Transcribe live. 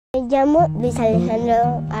Me llamo Luis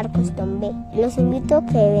Alejandro Arcos Tombe. Los invito a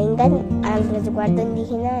que vengan al resguardo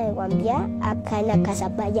indígena de Guambia, acá en la Casa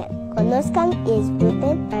Payán. Conozcan y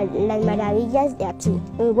disfruten las maravillas de aquí,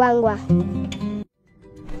 en Guangua.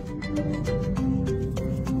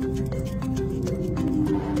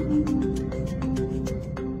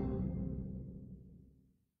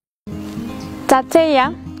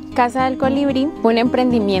 Tatseya, Casa del Colibrí, un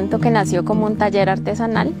emprendimiento que nació como un taller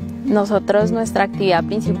artesanal. Nosotros, nuestra actividad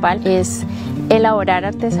principal es elaborar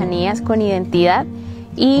artesanías con identidad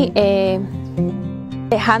y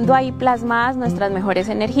dejando ahí plasmadas nuestras mejores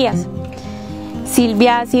energías.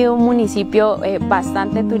 Silvia ha sido un municipio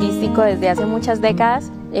bastante turístico desde hace muchas décadas,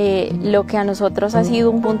 lo que a nosotros ha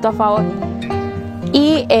sido un punto a favor.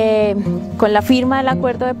 Y con la firma del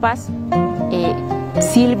acuerdo de paz,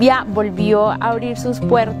 Silvia volvió a abrir sus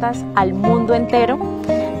puertas al mundo entero,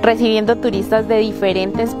 recibiendo turistas de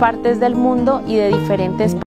diferentes partes del mundo y de diferentes